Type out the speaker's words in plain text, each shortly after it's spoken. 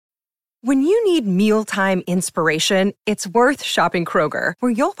When you need mealtime inspiration, it's worth shopping Kroger,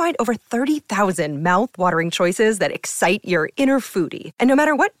 where you'll find over 30,000 mouth-watering choices that excite your inner foodie. And no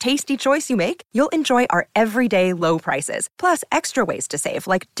matter what tasty choice you make, you'll enjoy our everyday low prices, plus extra ways to save,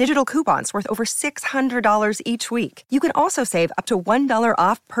 like digital coupons worth over $600 each week. You can also save up to $1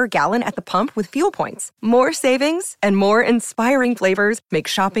 off per gallon at the pump with fuel points. More savings and more inspiring flavors make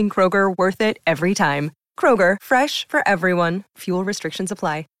shopping Kroger worth it every time. Kroger, fresh for everyone. Fuel restrictions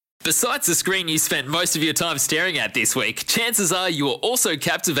apply. Besides the screen you spent most of your time staring at this week, chances are you were also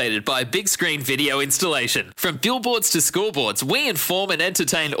captivated by a big screen video installation. From billboards to scoreboards, we inform and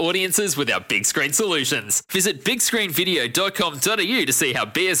entertain audiences with our big screen solutions. Visit bigscreenvideo.com.au to see how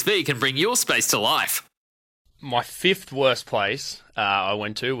BSV can bring your space to life. My fifth worst place I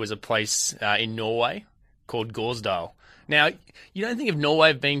went to was a place in Norway called Gåsdal. Now, you don't think of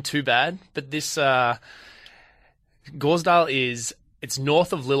Norway being too bad, but this Gåsdal it's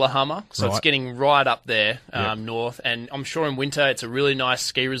north of Lillehammer, so It's getting right up there north. And I'm sure in winter it's a really nice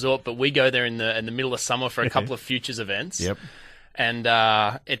ski resort, but we go there in the middle of summer for a couple of futures events. Yep. And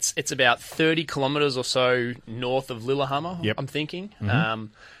it's about 30 kilometres or so north of Lillehammer, I'm thinking. Mm-hmm.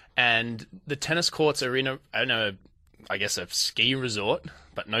 And the tennis courts are in a ski resort,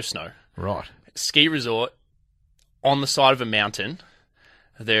 but no snow. Right. Ski resort on the side of a mountain.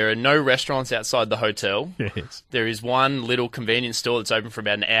 There are no restaurants outside the hotel. Yes. There is one little convenience store that's open for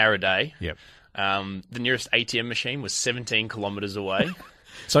about an hour a day. Yep. The nearest ATM machine was 17 kilometres away.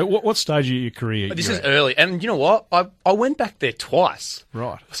 So what stage of your career? This is early. And you know what? I went back there twice.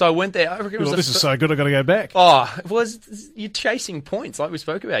 Right. So I went there. I reckon this is so good, I've got to go back. Oh, you're chasing points like we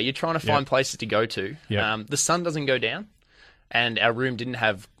spoke about. You're trying to find places to go to. Yep. The sun doesn't go down, and our room didn't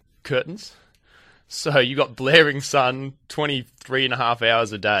have curtains. So you got blaring sun 23 and a half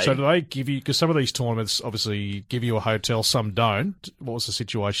hours a day. So do they give you, because some of these tournaments obviously give you a hotel, some don't. What was the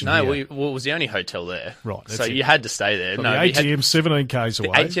situation No, here? it was the only hotel there. Right. So you had to stay there. So the ATM 17 K's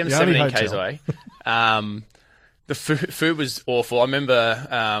away. The ATM 17 K's away. The food was awful. I remember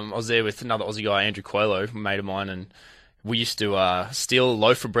I was there with another Aussie guy, Andrew Coelho, a mate of mine, and we used to steal a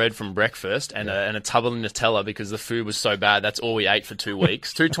loaf of bread from breakfast and a tub of Nutella because the food was so bad. That's all we ate for 2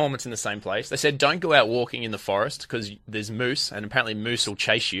 weeks. 2 tournaments in the same place. They said, don't go out walking in the forest because there's moose, and apparently moose will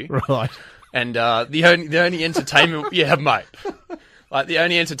chase you. Right. And the only entertainment... yeah, mate. Like, the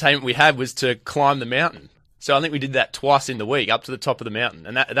only entertainment we had was to climb the mountain. So I think we did that twice in the week, up to the top of the mountain.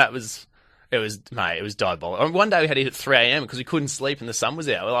 And that was... It was diabolical. I mean, one day we had to eat at 3 a.m. because we couldn't sleep and the sun was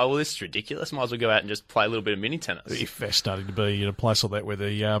out. We're like, well, this is ridiculous. Might as well go out and just play a little bit of mini tennis. It's fascinating to be in a place like that where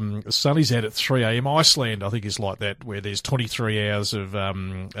the sun is out at 3 a.m. Iceland, I think, is like that, where there's 23 hours of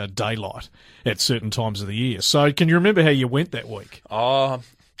daylight at certain times of the year. So can you remember how you went that week? Oh,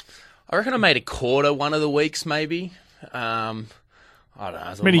 I reckon I made a quarter one of the weeks, maybe. I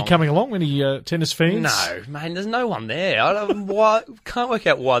don't know. Many coming along? Any tennis fans? No, man, there's no one there. Can't work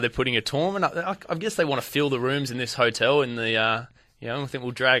out why they're putting a tournament up. I guess they want to fill the rooms in this hotel. In the, I think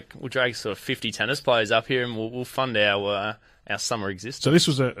we'll drag sort of 50 tennis players up here, and we'll fund our summer existence. So this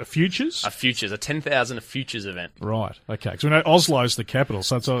was a futures? A 10,000 futures event. Right. Okay. Because we know Oslo's the capital,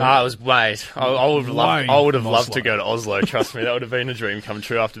 so it's it was mate. I would have loved to go to Oslo. Trust me, that would have been a dream come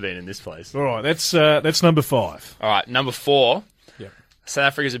true after being in this place. All right. That's number 5. All right. Number 4. South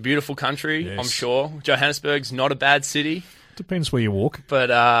Africa is a beautiful country, yes. I'm sure. Johannesburg's not a bad city. Depends where you walk.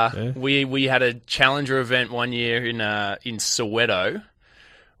 But we had a challenger event one year in Soweto,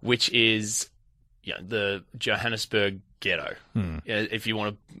 which is the Johannesburg ghetto, if you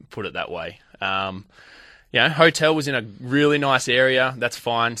want to put it that way. Hotel was in a really nice area. That's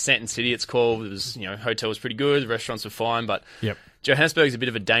fine. Sandton City, it's called. It was, hotel was pretty good. The restaurants were fine, but Johannesburg is a bit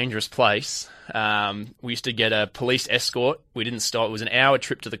of a dangerous place. We used to get a police escort. We didn't stop. It was an hour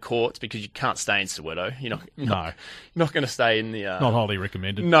trip to the courts because you can't stay in Soweto. You're not going to stay in the... not highly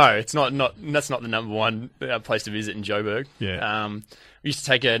recommended. No, it's not. That's not the number one place to visit in Joburg. Yeah. We used to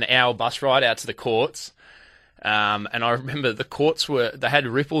take an hour bus ride out to the courts. And I remember the courts they had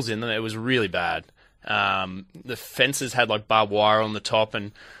ripples in them. It was really bad. The fences had like barbed wire on the top.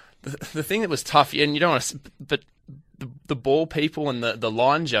 And the thing that was tough, and you don't want to... But the ball people and the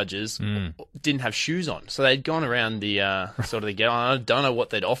line judges didn't have shoes on, so they'd gone around the sort of the gate. I don't know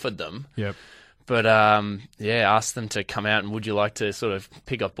what they'd offered them. Yep. But asked them to come out and would you like to sort of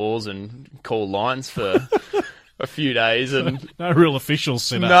pick up balls and call lines for a few days? And no real officials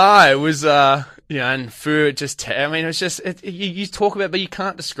set up. No, it was and food just. It was just you talk about, but you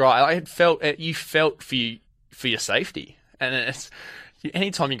can't describe. You felt for your safety, and it's.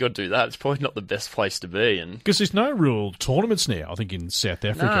 Anytime you got to do that, it's probably not the best place to be. Because there's no real tournaments now, I think, in South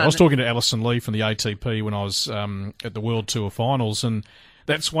Africa. I was talking to Alison Lee from the ATP when I was at the World Tour Finals, and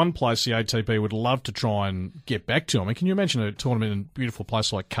That's one place the ATP would love to try and get back to. I mean, can you imagine a tournament in a beautiful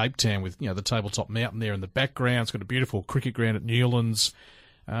place like Cape Town with, the tabletop mountain there in the background? It's got a beautiful cricket ground at Newlands.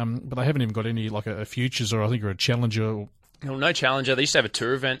 But they haven't even got any, like a Futures or I think or a Challenger. Well, no Challenger. They used to have a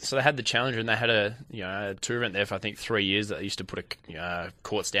tour event. So they had the Challenger and they had a tour event there for, I think, 3 years. That they used to put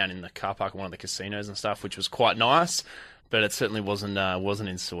courts down in the car park of one of the casinos and stuff, which was quite nice. But it certainly wasn't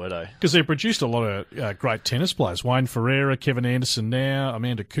in Soweto. Because they produced a lot of great tennis players. Wayne Ferreira, Kevin Anderson now.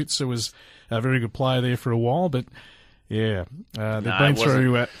 Amanda Kutzer was a very good player there for a while. But, yeah, they've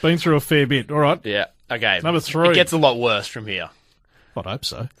been through a fair bit. All right. Yeah, okay. Number 3. It gets a lot worse from here. I'd hope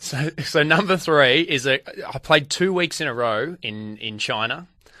so. So number 3 is I played 2 weeks in a row in China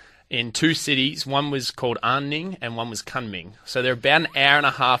in 2 cities. One was called Anning and one was Kunming. So they're about an hour and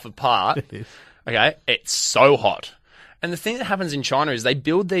a half apart. Okay, it's so hot. And the thing that happens in China is they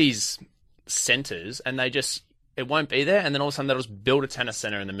build these centres and it won't be there. And then all of a sudden they'll just build a tennis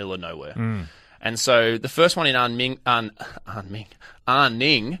centre in the middle of nowhere. Mm. And so the first one in Anning,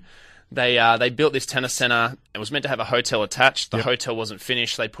 they built this tennis centre. It was meant to have a hotel attached. The hotel wasn't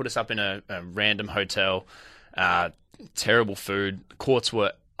finished. They put us up in a random hotel. Terrible food. Courts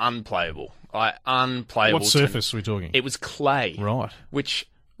were unplayable. Unplayable. What surface are we talking? It was clay. Right. Which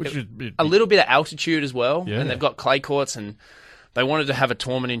a little bit of altitude as well, and they've got clay courts, and they wanted to have a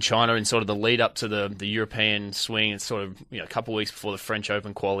tournament in China in sort of the lead up to the European swing. It's sort of a couple of weeks before the French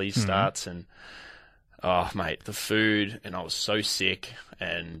Open qualies starts, and oh mate, the food, and I was so sick.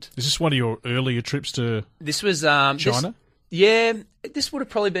 And is this one of your earlier trips to? This was China. This would have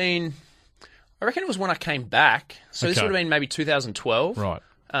probably been. I reckon it was when I came back, so this would have been maybe 2012. Right.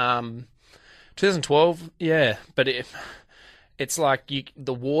 2012, yeah, but it's like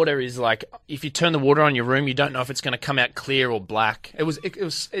the water is like if you turn the water on in your room, you don't know if it's going to come out clear or black.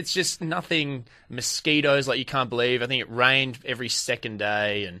 It's just nothing. Mosquitoes like you can't believe. I think it rained every second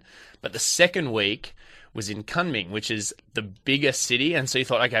day, but the second week was in Kunming, which is the bigger city, and so you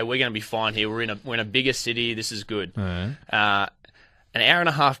thought, okay, we're going to be fine here. We're in a bigger city. This is good. Mm-hmm. An hour and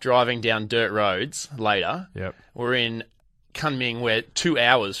a half driving down dirt roads later, we're in Kunming. We're 2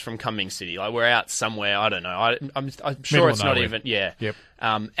 hours from Kunming City. Like we're out somewhere. I don't know. I'm sure it's not even. Yeah. Yep.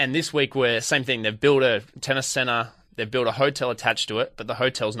 And this week we're same thing. They've built a tennis center. They've built a hotel attached to it, but the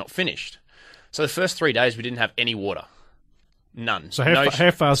hotel's not finished. So the first 3 days we didn't have any water. None. So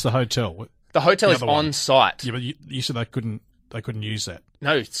how far's the hotel? The hotel is on site. Yeah, but you said they couldn't use that.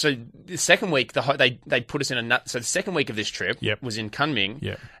 No. So the second week they put us in So the second week of this trip was in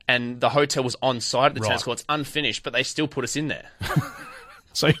Kunming, and the hotel was on site at the tennis courts, unfinished, but they still put us in there.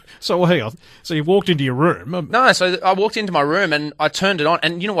 So hang on. So you walked into your room? No, so I walked into my room and I turned it on,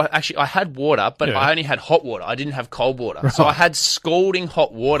 and you know what? Actually, I had water, but I only had hot water. I didn't have cold water, so I had scalding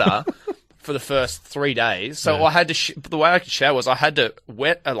hot water for the first 3 days. So I had to. The way I could shower was I had to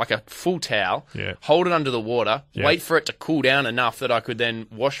wet like a full towel, hold it under the water, wait for it to cool down enough that I could then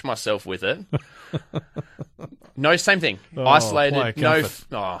wash myself with it. No, same thing. Isolated.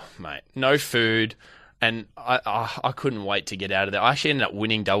 No food. And I couldn't wait to get out of there. I actually ended up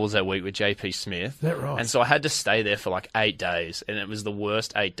winning doubles that week with JP Smith. Is that right? And so I had to stay there for like 8 days, and it was the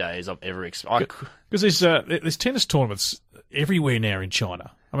worst 8 days I've ever experienced. Because there's tennis tournaments everywhere now in China.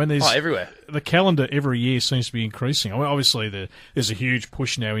 I mean, there's everywhere. The calendar every year seems to be increasing. I mean, obviously, there's a huge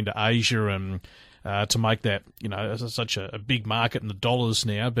push now into Asia and to make that such a big market in the dollars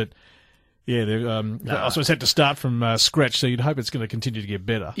now. But yeah, I suppose had to start from scratch. So you'd hope it's going to continue to get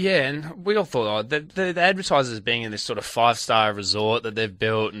better. Yeah, and we all thought the advertisers being in this sort of 5-star resort that they've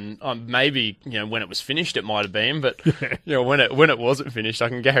built, and maybe when it was finished it might have been, but when it wasn't finished, I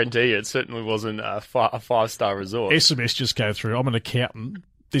can guarantee you it certainly wasn't a 5-star resort. SMS just came through. I'm an accountant.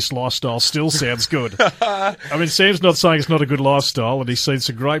 This lifestyle still sounds good. I mean, Sam's not saying it's not a good lifestyle, and he's seen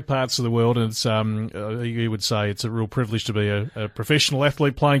some great parts of the world, and it's he would say it's a real privilege to be a professional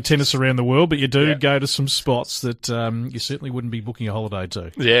athlete playing tennis around the world, but you do go to some spots that you certainly wouldn't be booking a holiday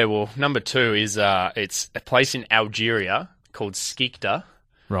to. Yeah, well, number 2 is it's a place in Algeria called Skikda.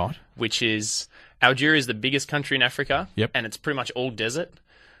 Right. Which is... Algeria is the biggest country in Africa, and it's pretty much all desert.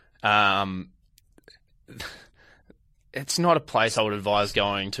 It's not a place I would advise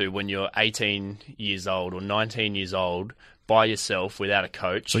going to when you're 18 years old or 19 years old by yourself without a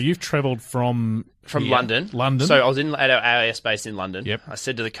coach. So you've travelled from London. London. So I was at our AIS base in London. Yep. I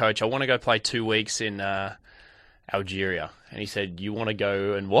said to the coach, I want to go play 2 weeks in Algeria. And he said, you want to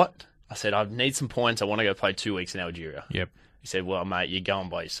go and what? I said, I need some points. I want to go play 2 weeks in Algeria. Yep. He said, well, mate, you're going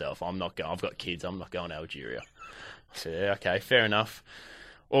by yourself. I'm not going. I've got kids. I'm not going to Algeria. I said, yeah, okay, fair enough.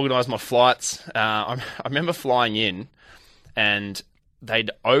 Organised my flights. I remember flying in, and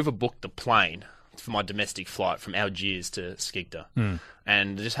they'd overbooked the plane for my domestic flight from Algiers to Skikda.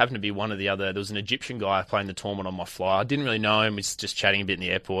 And there just happened to be one or the other. There was an Egyptian guy playing the tournament on my flight. I didn't really know him. We was just chatting a bit in the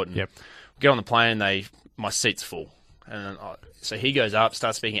airport. And we get on the plane, my seat's full. And so he goes up,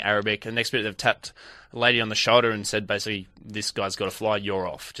 starts speaking Arabic. And the next minute they've tapped a lady on the shoulder and said, basically, this guy's got to fly, you're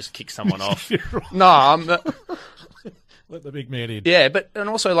off. Just kick someone off. Right. No, I'm... Let the big man in. Yeah, and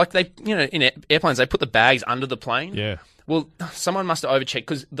also, like, they, in airplanes, they put the bags under the plane. Yeah. Well, someone must have overchecked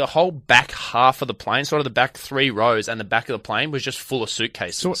because the whole back half of the plane, sort of the back 3 rows and the back of the plane was just full of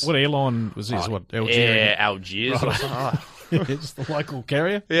suitcases. So what airline was this? Algiers? Yeah, Algiers. Right. It's the local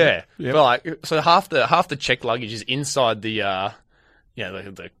carrier? Yeah. Yep. But so half the checked luggage is inside the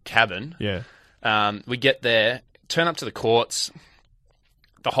cabin. Yeah. We get there, turn up to the courts.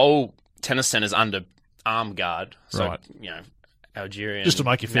 The whole tennis centre's under armed guard. So, right. Algerian. Just to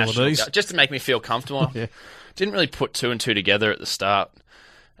make you feel at ease. Just to make me feel comfortable. Yeah. Didn't really put 2 and 2 together at the start.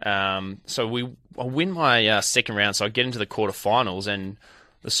 So I win my second round, so I get into the quarterfinals, and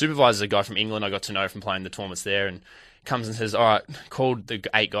the supervisor's a guy from England I got to know from playing the tournaments there, and comes and says, all right, called the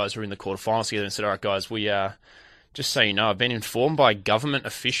 8 guys who were in the quarterfinals together and said, all right, guys, we just so you know, I've been informed by a government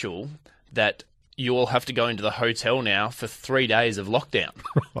official that you all have to go into the hotel now for 3 days of lockdown.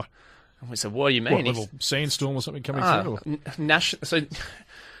 Right. And we said, what do you mean? What, a little sandstorm or something coming through? So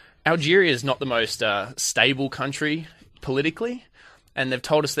Algeria is not the most stable country politically, and they've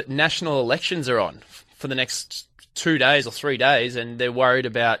told us that national elections are on for the next 2 days or 3 days, and they're worried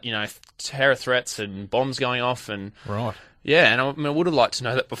about, terror threats and bombs going off. And right. Yeah, and I would have liked to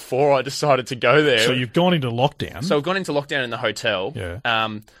know that before I decided to go there. So you've gone into lockdown. So I've gone into lockdown in the hotel. Yeah.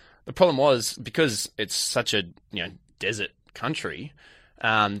 The problem was, because it's such a desert country,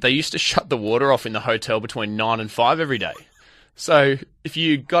 they used to shut the water off in the hotel between 9 and 5 every day. So if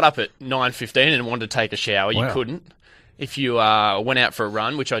you got up at 9:15 and wanted to take a shower, you couldn't. If you went out for a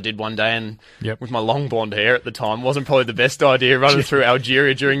run, which I did one day, and with my long blonde hair at the time, wasn't probably the best idea running through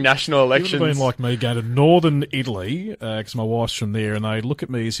Algeria during national elections. It would have been like me going to northern Italy, because my wife's from there, and they look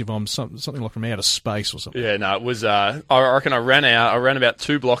at me as if I'm something like from outer space or something. Yeah, no, it was... I reckon I ran about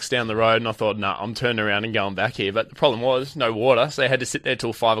 2 blocks down the road, and I thought, no, I'm turning around and going back here. But the problem was, no water, so they had to sit there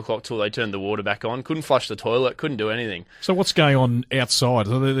till 5 o'clock till they turned the water back on. Couldn't flush the toilet, couldn't do anything. So what's going on outside?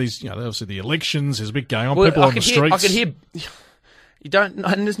 Are there these, obviously the elections, there's a bit going on, well, people on the streets. I could hear... You don't,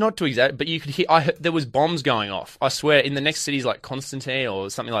 and it's not too exact, but you could hear. There was bombs going off. I swear, in the next cities like Constantine or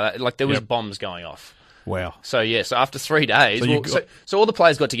something like that, like there was bombs going off. Wow. So yeah, so after 3 days, so all the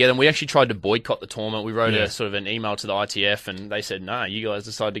players got together and we actually tried to boycott the tournament. We wrote a sort of an email to the ITF and they said, no, you guys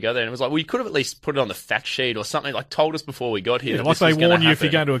decided to go there. And it was like, well, you could have at least put it on the fact sheet or something, like told us before we got here. Yeah, like they warn you if you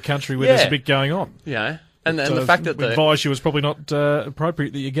go to a country where there's a bit going on. Yeah. And then the fact that we advise you was probably not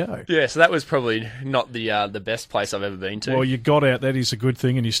appropriate that you go. Yeah, so that was probably not the best place I've ever been to. Well, you got out. That is a good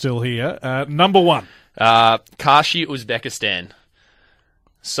thing, and you're still here. Number 1. Kashi, Uzbekistan.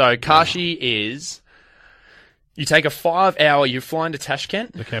 So Kashi is... You take a 5-hour... You fly into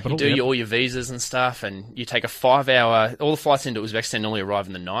Tashkent. The capital, You do all your visas and stuff, and you take a 5-hour... All the flights into Uzbekistan normally arrive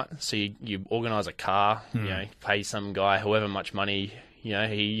in the night, so you organise a car, pay some guy however much money...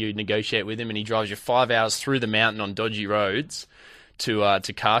 you negotiate with him and he drives you 5 hours through the mountain on dodgy roads to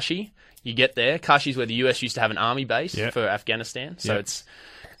Kashi. You get there. Kashi's where the US used to have an army base for Afghanistan. So it's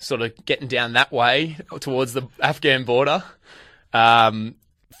sort of getting down that way towards the Afghan border.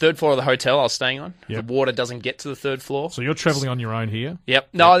 3rd floor of the hotel I was staying on. The water doesn't get to the 3rd floor. So you're travelling on your own here? Yep.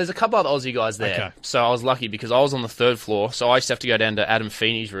 No, there's a couple of Aussie guys there. Okay. So I was lucky because I was on the 3rd floor. So I used to have to go down to Adam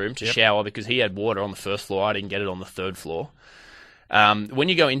Feeney's room to shower because he had water on the 1st floor. I didn't get it on the 3rd floor. When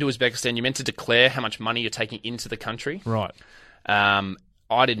you go into Uzbekistan, you're meant to declare how much money you're taking into the country. Right.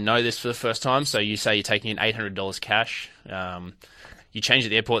 I didn't know this for the first time, so you say you're taking in $800 cash. You change at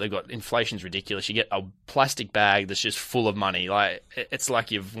the airport, they've got inflation's ridiculous. You get a plastic bag that's just full of money. Like it's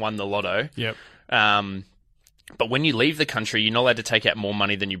like you've won the lotto. Yep. But when you leave the country, you're not allowed to take out more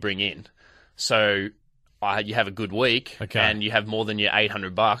money than you bring in. So you have a good week, and you have more than your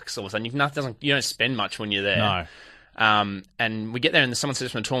 $800. All of a sudden, you don't spend much when you're there. No. And we get there and someone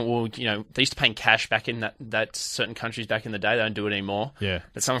says from the tournament, well, they used to pay cash back in that certain countries back in the day. They don't do it anymore. Yeah.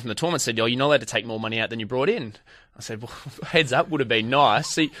 But someone from the tournament said, you're not allowed to take more money out than you brought in. I said, well, heads up would have been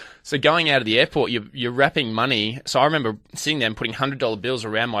nice. So going out of the airport, you're wrapping money. So I remember sitting there and putting $100 bills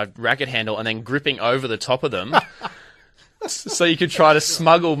around my racket handle and then gripping over the top of them so you could try to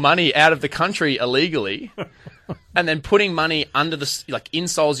smuggle money out of the country illegally. And then putting money under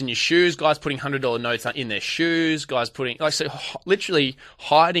insoles in your shoes, guys putting $100 notes in their shoes, guys putting, literally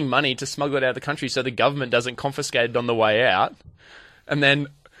hiding money to smuggle it out of the country so the government doesn't confiscate it on the way out. And then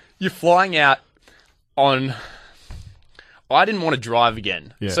you're flying out on I didn't want to drive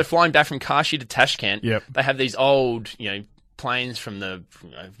again. Yeah. So flying back from Kashi to Tashkent, Yep. they have these old, planes from the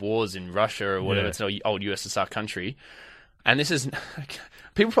wars in Russia or whatever. Yeah. It's an old USSR country. And this is...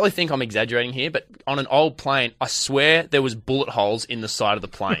 People probably think I'm exaggerating here, but on an old plane, I swear there was bullet holes in the side of the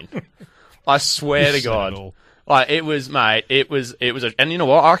plane. I swear to God. Like, it was, mate, and you know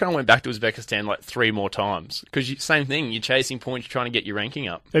what? I reckon I went back to Uzbekistan like 3 more times. Because same thing, you're chasing points, you're trying to get your ranking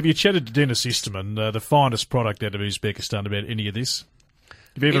up. Have you chatted to Dennis Easterman, the finest product out of Uzbekistan, about any of this?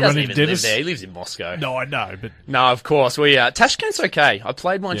 Have you ever He run doesn't into even Dennis? live there. He lives in Moscow. No, I know, but No, of course. Tashkent's okay. I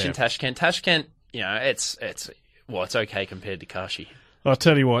played once Yeah. in Tashkent. Tashkent, it's okay compared to Kashi. I'll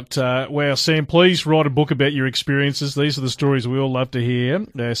tell you what, wow, Sam, please write a book about your experiences. These are the stories we all love to hear.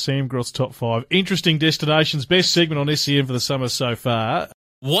 Sam Groth's Top 5 Interesting Destinations, best segment on SCM for the summer so far.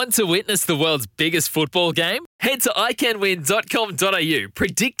 Want to witness the world's biggest football game? Head to iCanWin.com.au,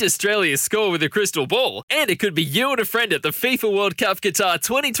 predict Australia's score with a crystal ball, and it could be you and a friend at the FIFA World Cup Qatar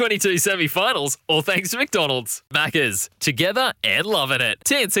 2022 semi-finals, all thanks to McDonald's. Maccas, together and loving it.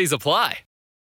 TNCs apply.